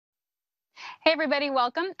Hey everybody,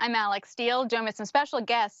 welcome. I'm Alex Steele, joined with some special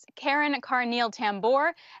guests, Karen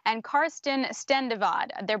Karniol-Tambour and Carsten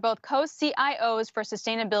Stendevad. They're both co-CIOs for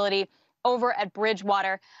sustainability over at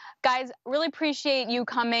Bridgewater. Guys, really appreciate you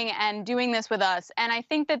coming and doing this with us. And I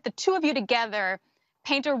think that the two of you together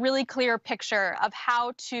paint a really clear picture of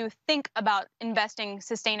how to think about investing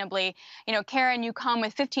sustainably. You know, Karen, you come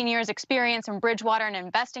with 15 years experience in Bridgewater and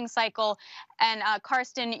investing cycle. And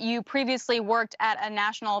Karsten, you previously worked at a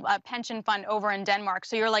national pension fund over in Denmark.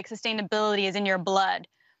 So you're like sustainability is in your blood.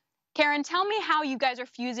 Karen, tell me how you guys are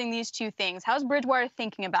fusing these two things. How's Bridgewater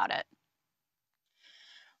thinking about it?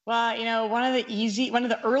 Well, one of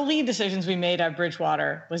the early decisions we made at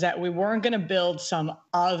Bridgewater was that we weren't going to build some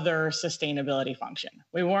other sustainability function.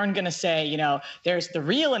 We weren't going to say, there's the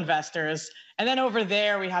real investors, and then over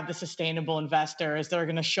there we have the sustainable investors that are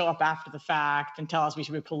going to show up after the fact and tell us we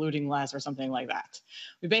should be polluting less or something like that.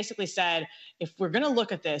 We basically said, if we're going to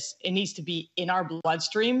look at this, it needs to be in our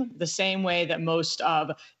bloodstream the same way that most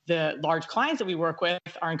of the large clients that we work with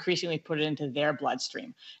are increasingly put it into their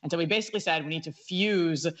bloodstream. And so we basically said we need to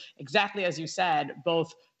fuse, exactly as you said,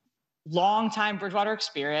 both long-time Bridgewater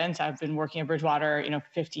experience. I've been working at Bridgewater,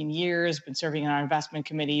 15 years, been serving in our investment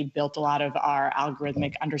committee, built a lot of our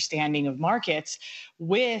algorithmic understanding of markets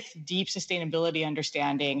with deep sustainability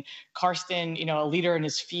understanding. Karsten, a leader in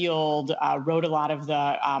his field, wrote a lot of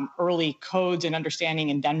the early codes and understanding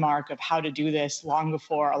in Denmark of how to do this long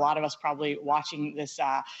before a lot of us probably watching this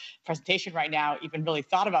presentation right now even really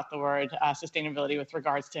thought about the word sustainability with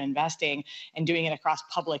regards to investing, and doing it across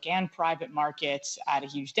public and private markets at a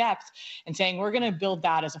huge depth. And saying we're going to build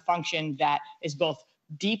that as a function that is both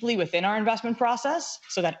deeply within our investment process,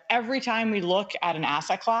 so that every time we look at an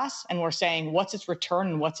asset class and we're saying what's its return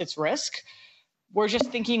and what's its risk, we're just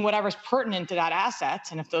thinking whatever's pertinent to that asset.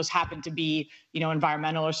 And if those happen to be,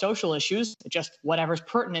 environmental or social issues, just whatever's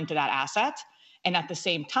pertinent to that asset. And at the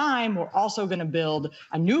same time, we're also going to build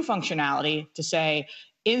a new functionality to say,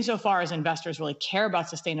 insofar as investors really care about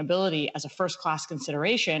sustainability as a first-class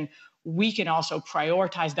consideration, we can also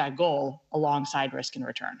prioritize that goal alongside risk and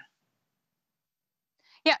return.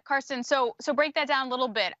 Yeah, Karsten, so break that down a little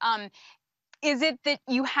bit. Is it that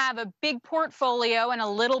you have a big portfolio and a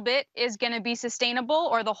little bit is going to be sustainable,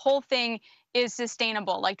 or the whole thing is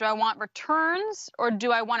sustainable? Like, do I want returns or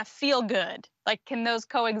do I want to feel good? Like, can those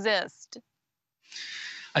coexist?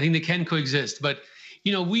 I think they can coexist, but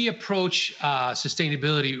we approach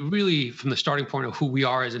sustainability really from the starting point of who we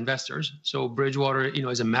are as investors. So Bridgewater,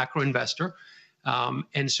 is a macro investor.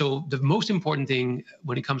 And so the most important thing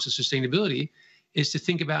when it comes to sustainability is to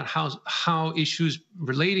think about how issues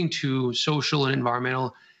relating to social and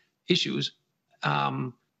environmental issues,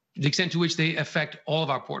 the extent to which they affect all of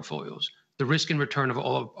our portfolios, the risk and return of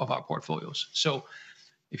all of our portfolios. So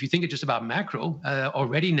if you think just about macro,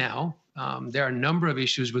 already now, there are a number of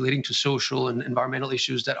issues relating to social and environmental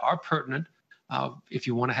issues that are pertinent if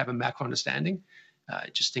you want to have a macro understanding.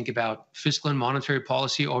 Just think about fiscal and monetary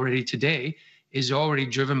policy already today is already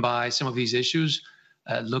driven by some of these issues.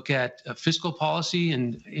 Look at fiscal policy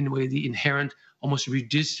and in a way the inherent, almost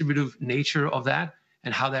redistributive nature of that,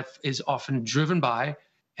 and how that is often driven by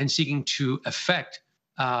and seeking to affect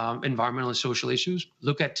environmental and social issues.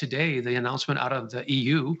 Look at today, the announcement out of the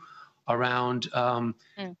EU around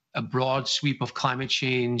a broad sweep of climate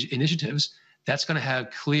change initiatives. That's going to have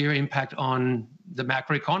clear impact on the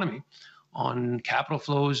macroeconomy, on capital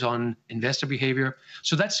flows, on investor behavior.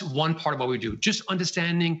 So that's one part of what we do, just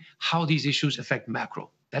understanding how these issues affect macro.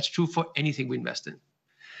 That's true for anything we invest in.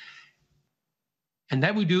 And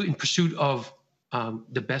that we do in pursuit of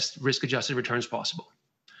the best risk-adjusted returns possible.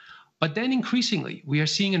 But then increasingly, we are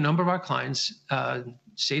seeing a number of our clients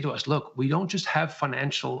say to us, look, we don't just have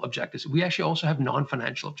financial objectives. We actually also have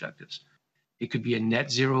non-financial objectives. It could be a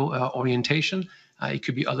net zero orientation. It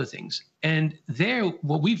could be other things. And there,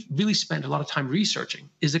 what we've really spent a lot of time researching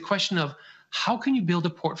is the question of how can you build a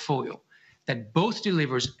portfolio that both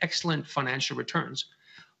delivers excellent financial returns,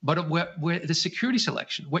 but where the security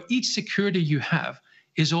selection, where each security you have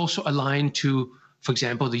is also aligned to, for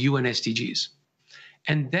example, the UN SDGs.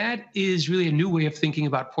 And that is really a new way of thinking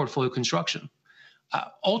about portfolio construction.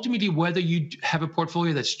 Ultimately, whether you have a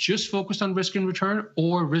portfolio that's just focused on risk and return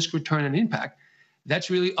or risk, return, and impact, that's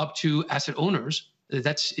really up to asset owners.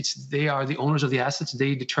 They are the owners of the assets.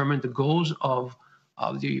 They determine the goals of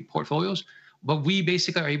the portfolios. But we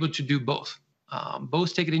basically are able to do both.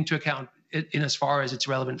 Both take it into account in as far as it's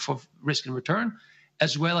relevant for risk and return,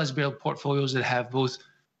 as well as build portfolios that have both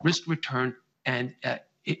risk, return, and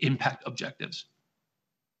impact objectives.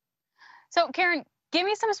 So, Karen, give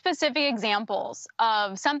me some specific examples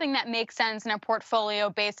of something that makes sense in a portfolio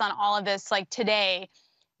based on all of this, like today,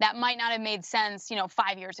 that might not have made sense,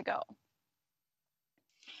 5 years ago?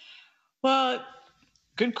 Well,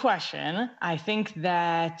 good question. I think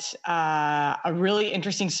that a really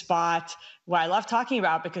interesting spot, what I love talking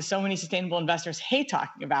about because so many sustainable investors hate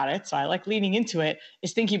talking about it, so I like leaning into it,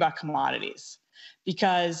 is thinking about commodities.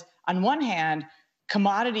 Because on one hand,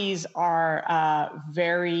 commodities are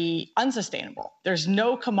very unsustainable. There's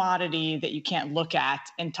no commodity that you can't look at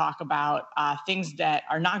and talk about things that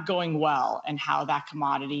are not going well and how that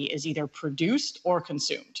commodity is either produced or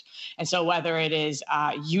consumed. And so whether it is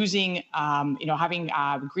using, having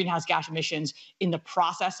greenhouse gas emissions in the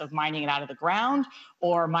process of mining it out of the ground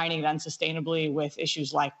or mining it unsustainably with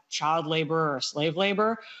issues like child labor or slave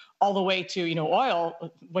labor, all the way to,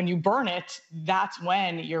 oil, when you burn it, that's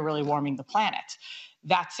when you're really warming the planet.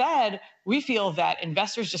 That said, we feel that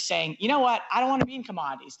investors just saying, you know what, I don't want to be in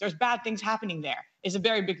commodities, there's bad things happening there, is a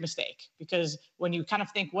very big mistake. Because when you kind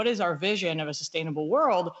of think, what is our vision of a sustainable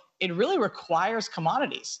world? It really requires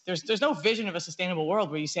commodities. There's no vision of a sustainable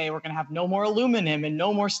world where you say we're going to have no more aluminum and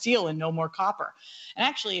no more steel and no more copper. And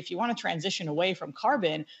actually, if you want to transition away from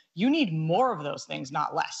carbon, you need more of those things,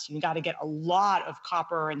 not less. You got to get a lot of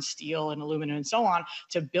copper and steel and aluminum and so on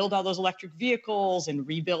to build all those electric vehicles and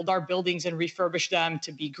rebuild our buildings and refurbish them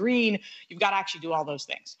to be green. You've got to actually do all those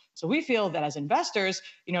things. So we feel that as investors,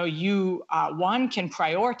 you one can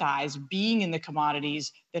prioritize being in the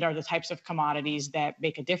commodities that are the types of commodities that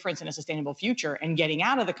make a difference in a sustainable future, and getting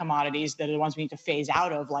out of the commodities that are the ones we need to phase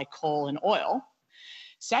out of, like coal and oil.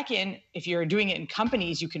 Second, if you're doing it in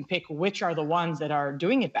companies, you can pick which are the ones that are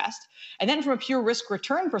doing it best. And then from a pure risk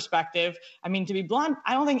return perspective, I mean, to be blunt,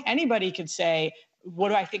 I don't think anybody could say, what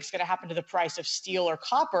do I think is going to happen to the price of steel or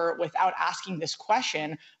copper without asking this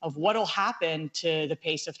question of what will happen to the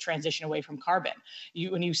pace of transition away from carbon.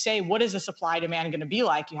 When you say, what is the supply demand going to be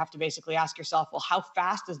like? You have to basically ask yourself, well, how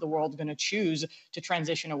fast is the world going to choose to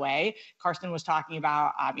transition away? Karsten was talking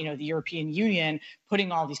about, the European Union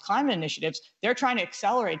putting all these climate initiatives. They're trying to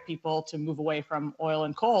accelerate people to move away from oil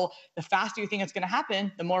and coal. The faster you think it's going to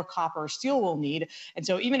happen, the more copper or steel we'll need. And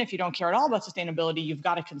so even if you don't care at all about sustainability, you've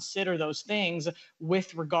got to consider those things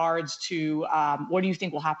with regards to what do you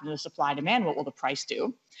think will happen to the supply demand? What will the price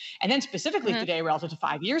do? And then specifically today, relative to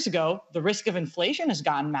 5 years ago, the risk of inflation has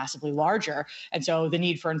gotten massively larger. And so the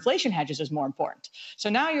need for inflation hedges is more important. So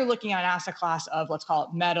now you're looking at an asset class of, let's call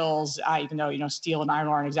it metals, even though, steel and iron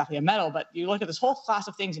ore aren't exactly a metal, but you look at this whole class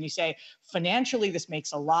of things and you say, financially, this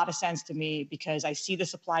makes a lot of sense to me because I see the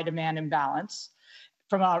supply demand imbalance.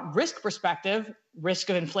 From a risk perspective, risk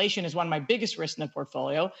of inflation is one of my biggest risks in the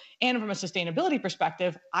portfolio. And from a sustainability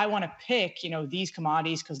perspective, I want to pick, these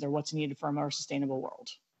commodities because they're what's needed for a more sustainable world.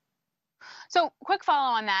 So quick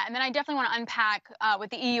follow on that, and then I definitely want to unpack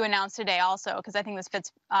what the EU announced today also, because I think this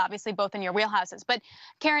fits obviously both in your wheelhouses. But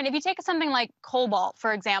Karen, if you take something like cobalt,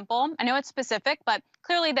 for example, I know it's specific, but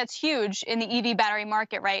clearly that's huge in the EV battery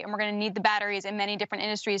market, right? And we're going to need the batteries in many different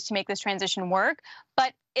industries to make this transition work.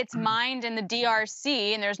 But it's mined in the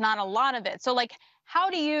DRC, and there's not a lot of it. So,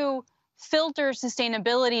 how do you filter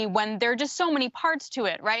sustainability when there are just so many parts to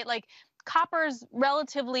it, right? Like, copper's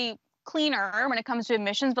relatively cleaner when it comes to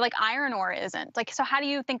emissions, but iron ore isn't. So how do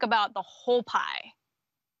you think about the whole pie?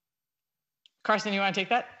 Carsten, you want to take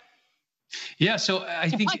that? Yeah, so I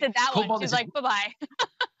think pointed that one. She's like, bye-bye.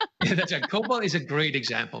 Yeah, that's right. Cobalt is a great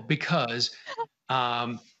example because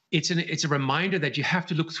it's a reminder that you have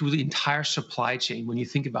to look through the entire supply chain when you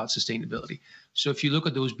think about sustainability. So if you look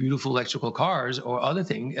at those beautiful electrical cars or other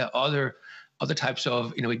types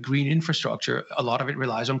of green infrastructure, a lot of it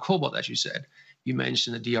relies on cobalt, as you said. You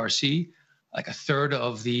mentioned the DRC, like a third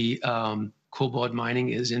of the cobalt mining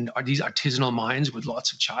is in these artisanal mines with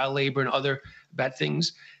lots of child labor and other bad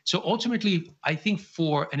things. So ultimately, I think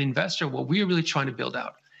for an investor, what we're really trying to build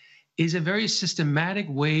out is a very systematic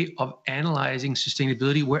way of analyzing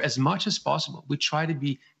sustainability, where as much as possible, we try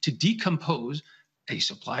to decompose a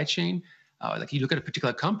supply chain. Like you look at a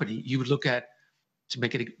particular company, you would look at, to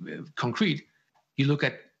make it concrete, you look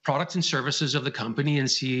at products and services of the company and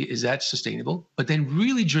see, is that sustainable? But then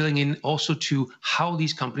really drilling in also to how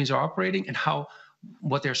these companies are operating and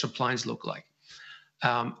what their supplies look like.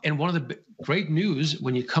 And one of the great news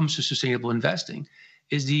when it comes to sustainable investing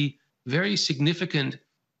is the very significant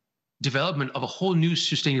development of a whole new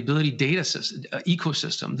sustainability data system,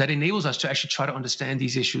 ecosystem that enables us to actually try to understand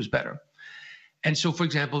these issues better. And so, for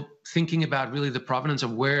example, thinking about really the provenance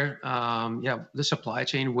of where, the supply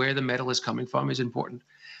chain, where the metal is coming from is important.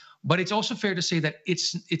 But it's also fair to say that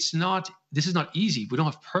this is not easy. We don't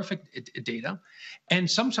have perfect data. And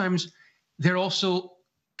sometimes there are also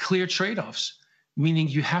clear trade-offs, meaning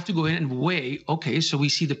you have to go in and weigh, okay, so we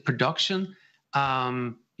see the production,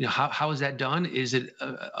 how is that done? Is it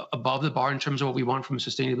above the bar in terms of what we want from a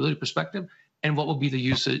sustainability perspective? And what will be the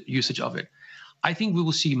usage of it? I think we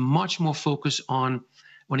will see much more focus on,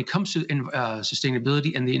 when it comes to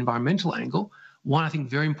sustainability and the environmental angle. One, I think,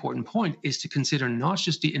 very important point is to consider not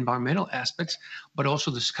just the environmental aspects, but also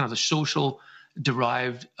this kind of the social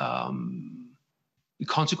derived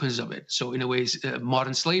consequences of it. So in a way,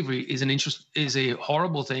 modern slavery is a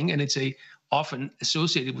horrible thing, and it's often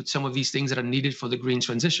associated with some of these things that are needed for the green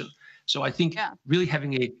transition. So I think really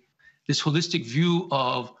having this holistic view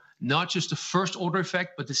of not just the first order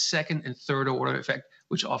effect, but the second and third order effect,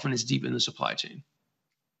 which often is deep in the supply chain.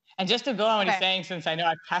 And just to build on what he's saying, since I know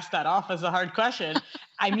I passed that off as a hard question,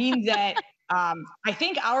 I mean that I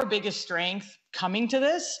think our biggest strength coming to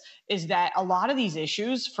this is that a lot of these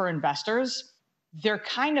issues for investors, they're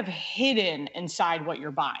kind of hidden inside what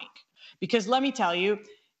you're buying. Because let me tell you,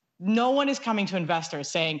 no one is coming to investors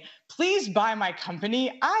saying, please buy my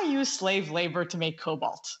company. I use slave labor to make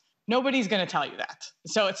cobalt. Nobody's going to tell you that.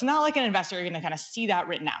 So it's not like an investor, you're going to kind of see that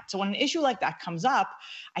written out. So when an issue like that comes up,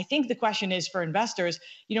 I think the question is for investors,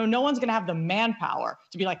 no one's going to have the manpower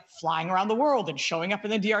to be like flying around the world and showing up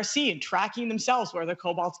in the DRC and tracking themselves where the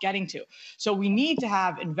cobalt's getting to. So we need to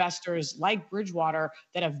have investors like Bridgewater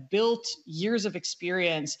that have built years of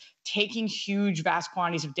experience taking huge, vast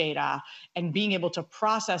quantities of data and being able to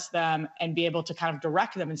process them and be able to kind of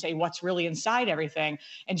direct them and say what's really inside everything.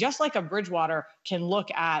 And just like a Bridgewater can look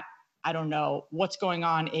at, I don't know, what's going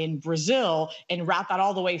on in Brazil and route that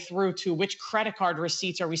all the way through to which credit card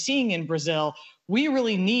receipts are we seeing in Brazil. We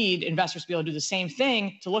really need investors to be able to do the same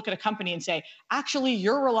thing, to look at a company and say, actually,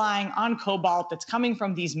 you're relying on cobalt that's coming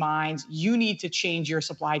from these mines. You need to change your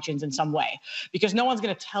supply chains in some way, because no one's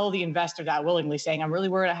going to tell the investor that willingly, saying, I'm really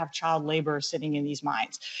worried I have child labor sitting in these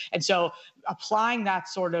mines. And so applying that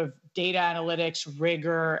sort of data analytics,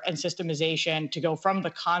 rigor, and systemization to go from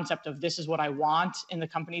the concept of this is what I want in the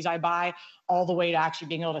companies I buy, all the way to actually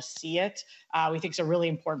being able to see it, we think is a really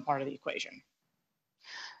important part of the equation.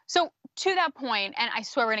 So to that point, and I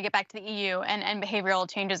swear we're going to get back to the EU and behavioral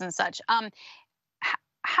changes and such,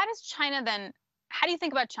 how does China then, how do you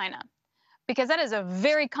think about China? Because that is a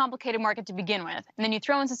very complicated market to begin with. And then you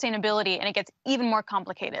throw in sustainability and it gets even more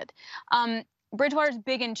complicated. Bridgewater's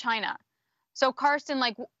big in China. So Carsten,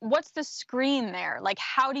 like, what's the screen there? Like,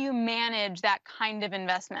 how do you manage that kind of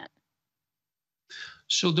investment?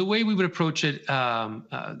 So the way we would approach it,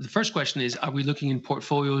 the first question is, are we looking in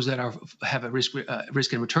portfolios that have a risk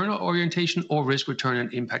and return orientation or risk, return,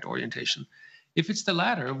 and impact orientation? If it's the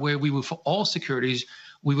latter, where we would, for all securities,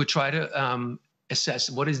 we would try to assess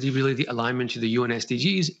what is really the alignment to the UN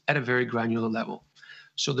SDGs at a very granular level.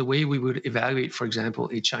 So the way we would evaluate, for example,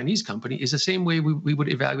 a Chinese company is the same way we would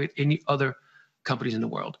evaluate any other companies in the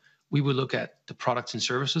world. We would look at the products and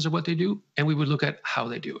services of what they do, and we would look at how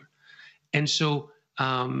they do it. And so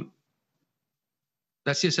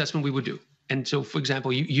that's the assessment we would do. And so, for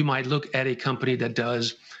example, you might look at a company that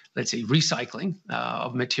does, let's say, recycling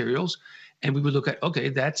of materials, and we would look at, okay,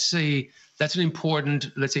 that's an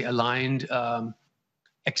important, let's say, aligned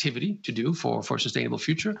activity to do for a sustainable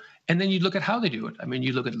future. And then you look at how they do it. I mean,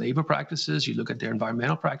 you look at labor practices, you look at their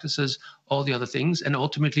environmental practices, all the other things, and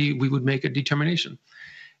ultimately we would make a determination.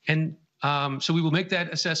 And so we will make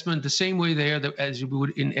that assessment the same way there as we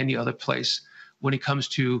would in any other place when it comes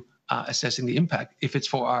to assessing the impact, if it's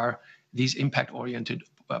for these impact-oriented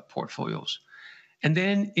portfolios. And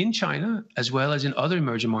then in China, as well as in other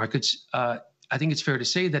emerging markets, I think it's fair to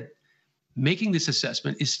say that making this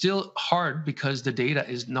assessment is still hard because the data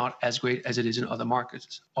is not as great as it is in other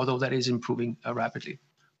markets, although that is improving rapidly.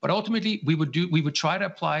 But ultimately, we would try to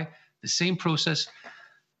apply the same process,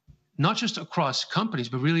 not just across companies,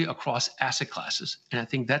 but really across asset classes. And I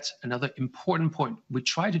think that's another important point we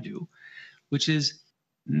try to do, which is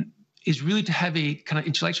really to have a kind of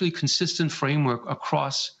intellectually consistent framework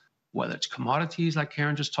across, whether it's commodities like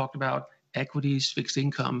Karen just talked about, equities, fixed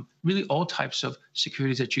income, really all types of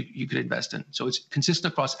securities that you could invest in. So it's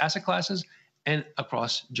consistent across asset classes and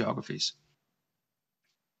across geographies.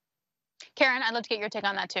 Karen, I'd love to get your take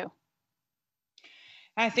on that too.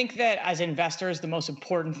 I think that as investors, the most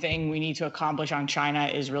important thing we need to accomplish on China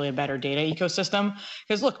is really a better data ecosystem.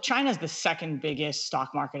 Because look, China is the second biggest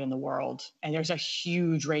stock market in the world, and there's a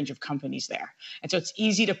huge range of companies there. And so it's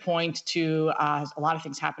easy to point to a lot of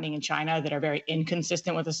things happening in China that are very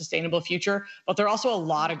inconsistent with a sustainable future. But there are also a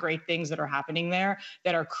lot of great things that are happening there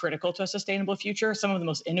that are critical to a sustainable future. Some of the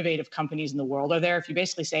most innovative companies in the world are there. If you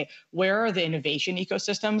basically say, where are the innovation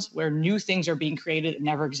ecosystems where new things are being created that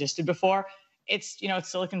never existed before? it's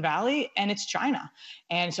Silicon Valley and it's China.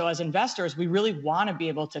 And so as investors, we really want to be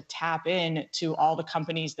able to tap in to all the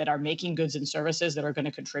companies that are making goods and services that are going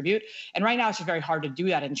to contribute. And right now it's just very hard to do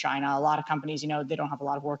that in China. A lot of companies, they don't have a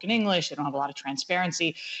lot of work in English. They don't have a lot of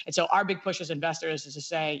transparency. And so our big push as investors is to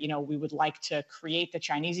say, we would like to create the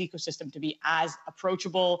Chinese ecosystem to be as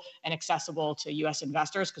approachable and accessible to US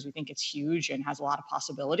investors, because we think it's huge and has a lot of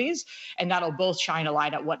possibilities. And that'll both shine a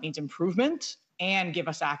light at what needs improvement and give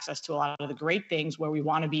us access to a lot of the great things where we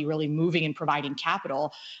want to be really moving and providing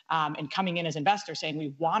capital, and coming in as investors saying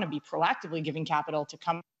we want to be proactively giving capital to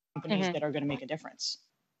companies that are going to make a difference.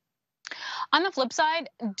 On the flip side,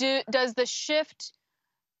 does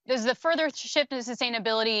the further shift into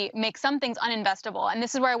sustainability make some things uninvestable? And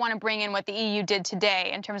this is where I want to bring in what the EU did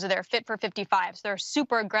today in terms of their Fit for 55. So they're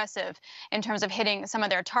super aggressive in terms of hitting some of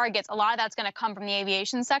their targets. A lot of that's going to come from the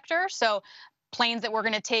aviation sector. So planes that we're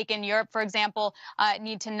going to take in Europe, for example,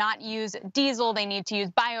 need to not use diesel. They need to use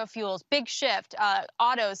biofuels. Big shift.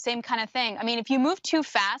 Autos, same kind of thing. I mean, if you move too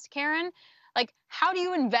fast, Karen, like, how do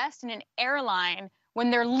you invest in an airline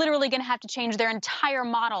when they're literally going to have to change their entire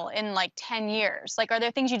model in like 10 years? Like, are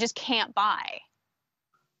there things you just can't buy?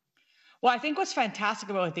 Well, I think what's fantastic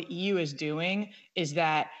about what the EU is doing is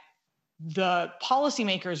that the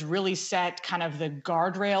policymakers really set kind of the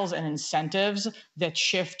guardrails and incentives that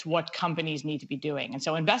shift what companies need to be doing. And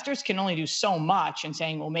so investors can only do so much in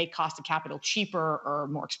saying we'll make cost of capital cheaper or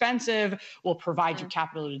more expensive, we'll provide you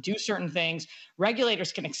capital to do certain things.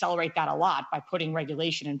 Regulators can accelerate that a lot by putting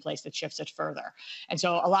regulation in place that shifts it further. And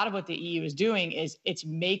so a lot of what the EU is doing is it's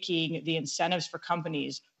making the incentives for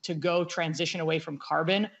companies to go transition away from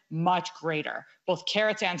carbon much greater, both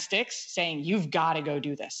carrots and sticks, saying you've got to go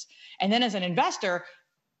do this. And then as an investor,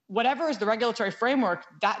 whatever is the regulatory framework,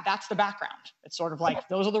 that's the background. It's sort of like,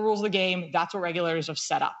 those are the rules of the game. That's what regulators have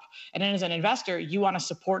set up. And then as an investor, you want to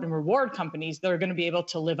support and reward companies that are going to be able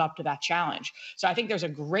to live up to that challenge. So I think there's a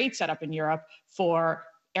great setup in Europe for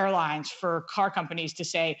airlines, for car companies to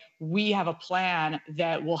say, we have a plan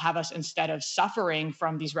that will have us, instead of suffering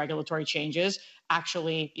from these regulatory changes,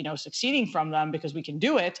 actually, succeeding from them because we can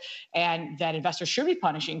do it. And that investors should be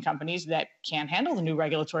punishing companies that can't handle the new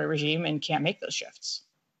regulatory regime and can't make those shifts.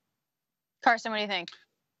 Carsten, what do you think?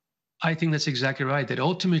 I think that's exactly right. That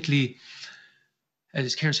ultimately,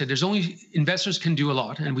 as Karen said, investors can do a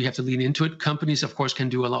lot and we have to lean into it. Companies, of course, can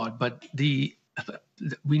do a lot, but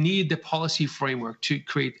we need the policy framework to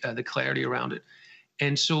create the clarity around it.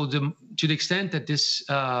 And so to the extent that these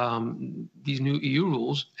new EU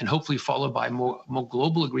rules, and hopefully followed by more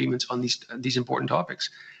global agreements on these important topics,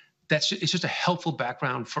 it's just a helpful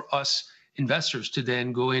background for us investors to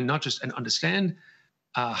then go in, not just and understand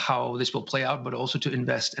how this will play out, but also to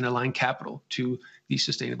invest and align capital to these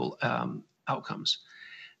sustainable outcomes.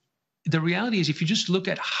 The reality is, if you just look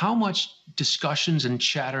at how much discussions and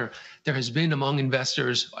chatter there has been among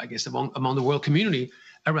investors, I guess among the world community,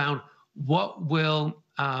 around what will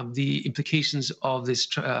the implications of this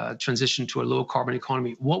transition to a low carbon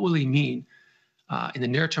economy, what will they mean in the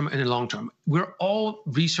near term and the long term? We're all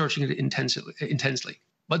researching it intensely.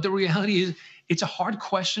 But the reality is, it's a hard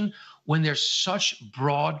question when there's such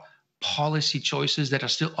broad policy choices that are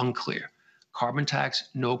still unclear. Carbon tax,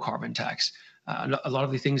 no carbon tax. A lot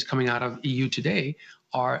of the things coming out of EU today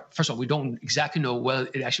are, first of all, we don't exactly know whether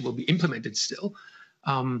it actually will be implemented still.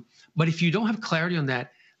 But if you don't have clarity on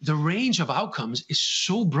that, the range of outcomes is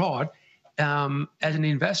so broad. As an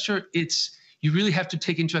investor, you really have to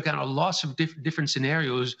take into account a lot of different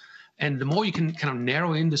scenarios. And the more you can kind of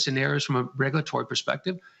narrow in the scenarios from a regulatory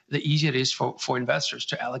perspective, the easier it is for investors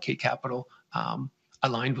to allocate capital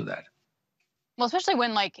aligned with that. Well, especially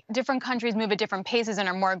when like different countries move at different paces and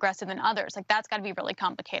are more aggressive than others, like that's got to be really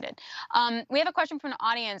complicated. We have a question from the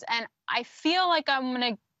audience, and I feel like I'm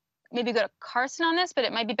going to maybe go to Carsten on this, but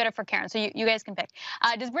it might be better for Karen, so you guys can pick.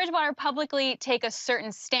 Does Bridgewater publicly take a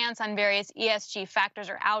certain stance on various ESG factors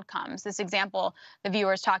or outcomes? This example the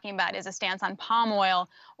viewer is talking about is a stance on palm oil,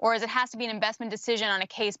 or is it has to be an investment decision on a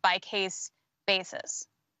case-by-case basis?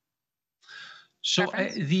 So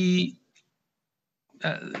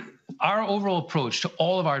our overall approach to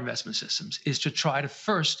all of our investment systems is to try to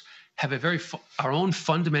first have our own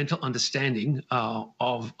fundamental understanding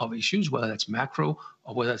of issues, whether that's macro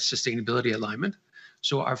or whether it's sustainability alignment.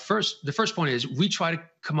 So the first point is we try to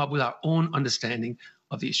come up with our own understanding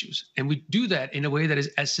of the issues. And we do that in a way that is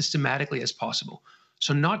as systematically as possible.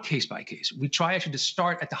 So not case by case. We try actually to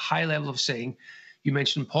start at the high level of saying, you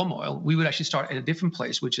mentioned palm oil, we would actually start at a different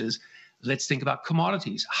place, which is, let's think about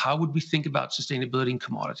commodities. How would we think about sustainability in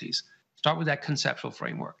commodities? Start with that conceptual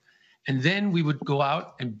framework. And then we would go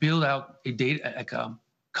out and build out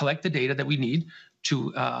collect the data that we need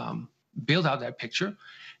to build out that picture,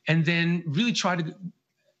 and then really try to,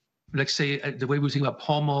 like say, the way we think about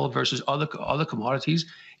palm oil versus other commodities,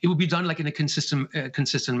 it would be done like in a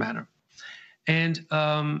consistent manner. And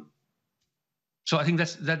so I think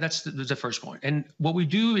that's the first point. And what we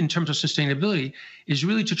do in terms of sustainability is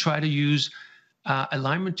really to try to use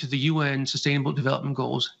alignment to the UN Sustainable Development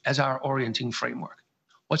Goals as our orienting framework.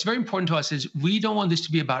 What's very important to us is we don't want this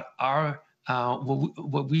to be about our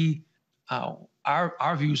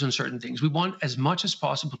views on certain things. We want as much as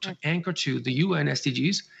possible to anchor to the UN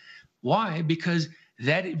SDGs. Why? Because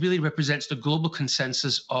that really represents the global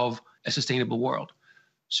consensus of a sustainable world.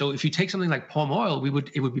 So if you take something like palm oil,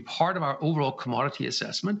 it would be part of our overall commodity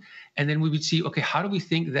assessment, and then we would see, okay, how do we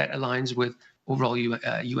think that aligns with overall UN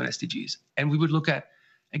SDGs? And we would look at,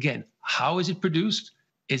 again, how is it produced?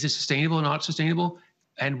 Is it sustainable or not sustainable?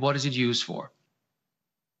 And what is it used for?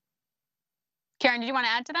 Karen, did you want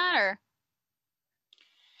to add to that, or?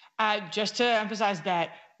 Just to emphasize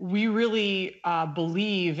that we really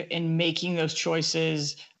believe in making those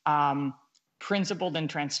choices principled and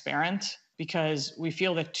transparent, because we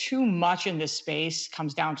feel that too much in this space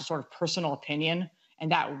comes down to sort of personal opinion,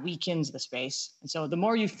 and that weakens the space. And so the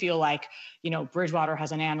more you feel like, Bridgewater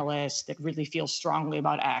has an analyst that really feels strongly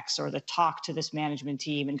about X, or that talked to this management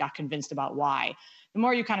team and got convinced about Y, the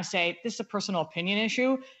more you kind of say, this is a personal opinion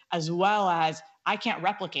issue, as well as I can't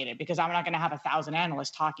replicate it because I'm not going to have 1,000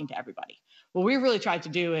 analysts talking to everybody. What we really tried to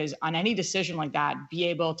do is, on any decision like that, be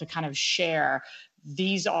able to kind of share,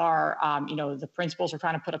 these are, the principles we're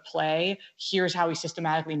trying to put at play. Here's how we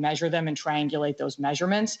systematically measure them and triangulate those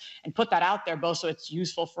measurements, and put that out there, both so it's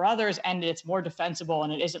useful for others and it's more defensible,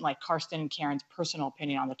 and it isn't like Karsten and Karen's personal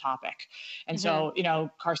opinion on the topic. And so,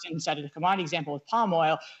 Karsten said in the commodity example with palm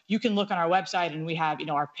oil, you can look on our website and we have,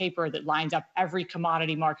 our paper that lines up every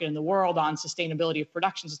commodity market in the world on sustainability of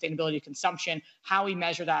production, sustainability of consumption, how we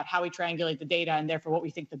measure that, how we triangulate the data, and therefore what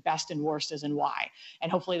we think the best and worst is and why.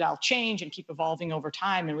 And hopefully that'll change and keep evolving over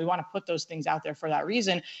time. And we want to put those things out there for that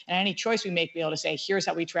reason. And any choice we make, be able to say, here's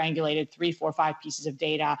how we triangulated 3, 4, 5 pieces of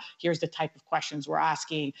data. Here's the type of questions we're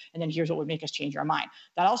asking. And then here's what would make us change our mind.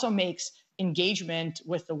 That also makes engagement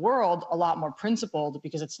with the world a lot more principled,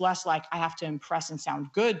 because it's less like I have to impress and sound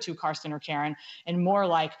good to Karsten or Karen, and more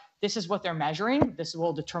like, this is what they're measuring. This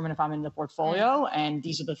will determine if I'm in the portfolio. And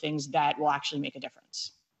these are the things that will actually make a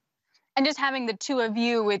difference. And just having the two of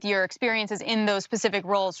you with your experiences in those specific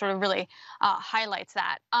roles sort of really highlights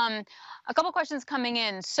that. A couple questions coming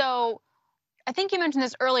in. So I think you mentioned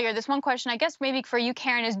this earlier. This one question, I guess maybe for you,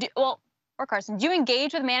 Karen, is, or Karsten, do you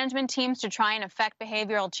engage with management teams to try and affect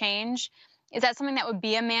behavioral change? Is that something that would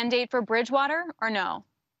be a mandate for Bridgewater, or no?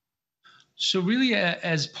 So really,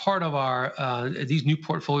 as part of our these new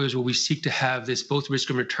portfolios where we seek to have this both risk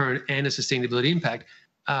and return and a sustainability impact,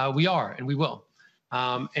 we are and we will.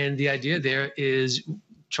 And the idea there is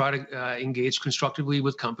try to engage constructively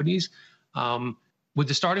with companies, with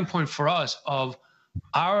the starting point for us of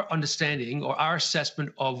our understanding or our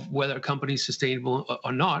assessment of whether a company is sustainable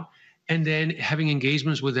or not, and then having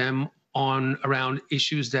engagements with them around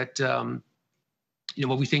issues that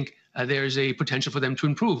what we think there's a potential for them to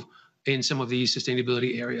improve in some of these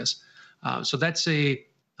sustainability areas. So that's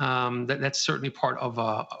that's certainly part of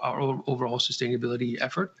our overall sustainability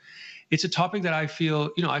effort. It's a topic that I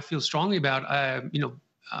feel strongly about.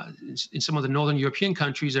 In some of the Northern European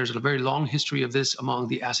countries, there's a very long history of this among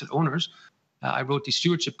the asset owners. I wrote the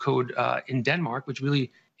Stewardship Code in Denmark, which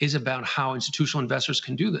really is about how institutional investors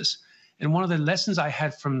can do this. And one of the lessons I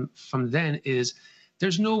had from then is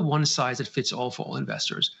there's no one size that fits all for all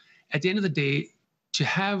investors. At the end of the day, to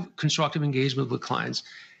have constructive engagement with clients,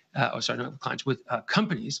 with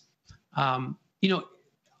companies, in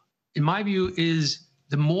my view, is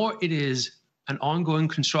the more it is an ongoing,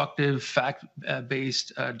 constructive,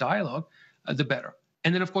 fact-based dialogue, the better.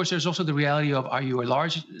 And then, of course, there's also the reality of, are you a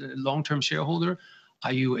large, long-term shareholder?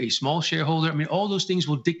 Are you a small shareholder? I mean, all those things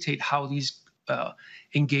will dictate how these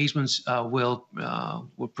engagements will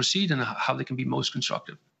proceed and how they can be most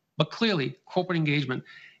constructive. But clearly, corporate engagement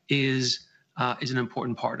is an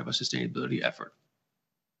important part of a sustainability effort.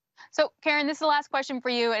 So, Karen, this is the last question for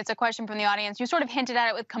you. It's a question from the audience. You sort of hinted at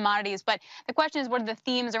it with commodities, but the question is, what are the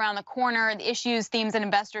themes around the corner, the issues, themes that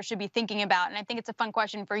investors should be thinking about? And I think it's a fun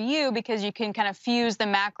question for you because you can kind of fuse the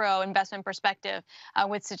macro investment perspective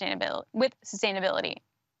with sustainability.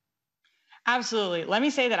 Absolutely. Let me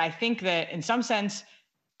say that I think that in some sense,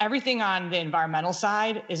 everything on the environmental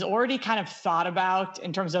side is already kind of thought about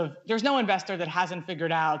in terms of, there's no investor that hasn't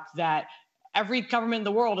figured out that every government in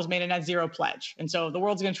the world has made a net zero pledge. And so the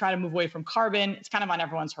world's going to try to move away from carbon. It's kind of on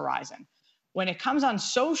everyone's horizon. When it comes on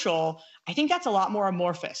social, I think that's a lot more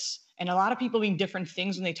amorphous. And a lot of people mean different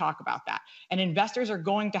things when they talk about that. And investors are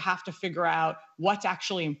going to have to figure out what's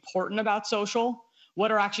actually important about social,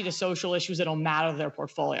 what are actually the social issues that'll matter to their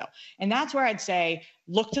portfolio. And that's where I'd say,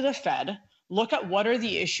 look to the Fed, look at what are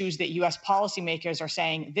the issues that US policymakers are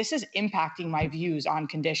saying, this is impacting my views on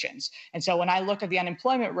conditions. And so when I look at the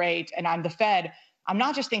unemployment rate and I'm the Fed, I'm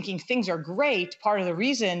not just thinking things are great. Part of the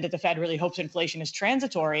reason that the Fed really hopes inflation is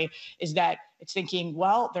transitory is that it's thinking,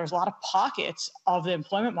 well, there's a lot of pockets of the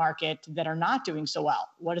employment market that are not doing so well.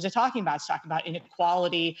 What is it talking about? It's talking about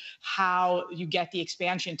inequality, how you get the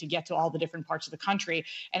expansion to get to all the different parts of the country.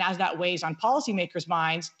 And as that weighs on policymakers'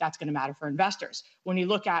 minds, that's going to matter for investors. When you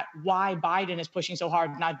look at why Biden is pushing so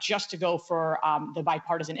hard, not just to go for the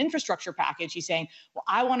bipartisan infrastructure package, he's saying, well,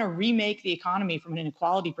 I want to remake the economy from an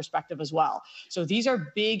inequality perspective as well. So these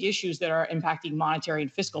are big issues that are impacting monetary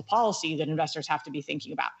and fiscal policy that investors have to be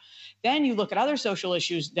thinking about. Then you look at other social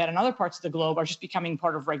issues that in other parts of the globe are just becoming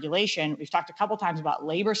part of regulation. We've talked a couple times about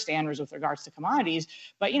labor standards with regards to commodities,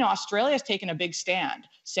 but Australia has taken a big stand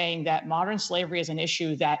saying that modern slavery is an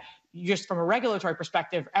issue that just from a regulatory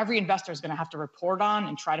perspective, every investor is going to have to report on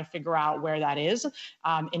and try to figure out where that is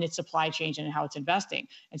in its supply chain and how it's investing.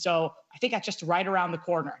 And so I think that's just right around the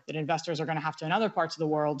corner that investors are going to have to, in other parts of the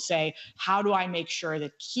world, say, how do I make sure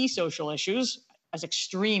that key social issues, as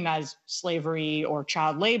extreme as slavery or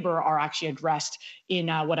child labor, are actually addressed in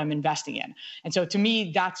what I'm investing in. And so to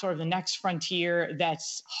me, that's sort of the next frontier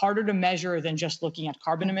that's harder to measure than just looking at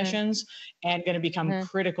carbon emissions and going to become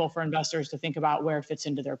critical for investors to think about where it fits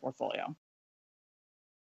into their portfolio.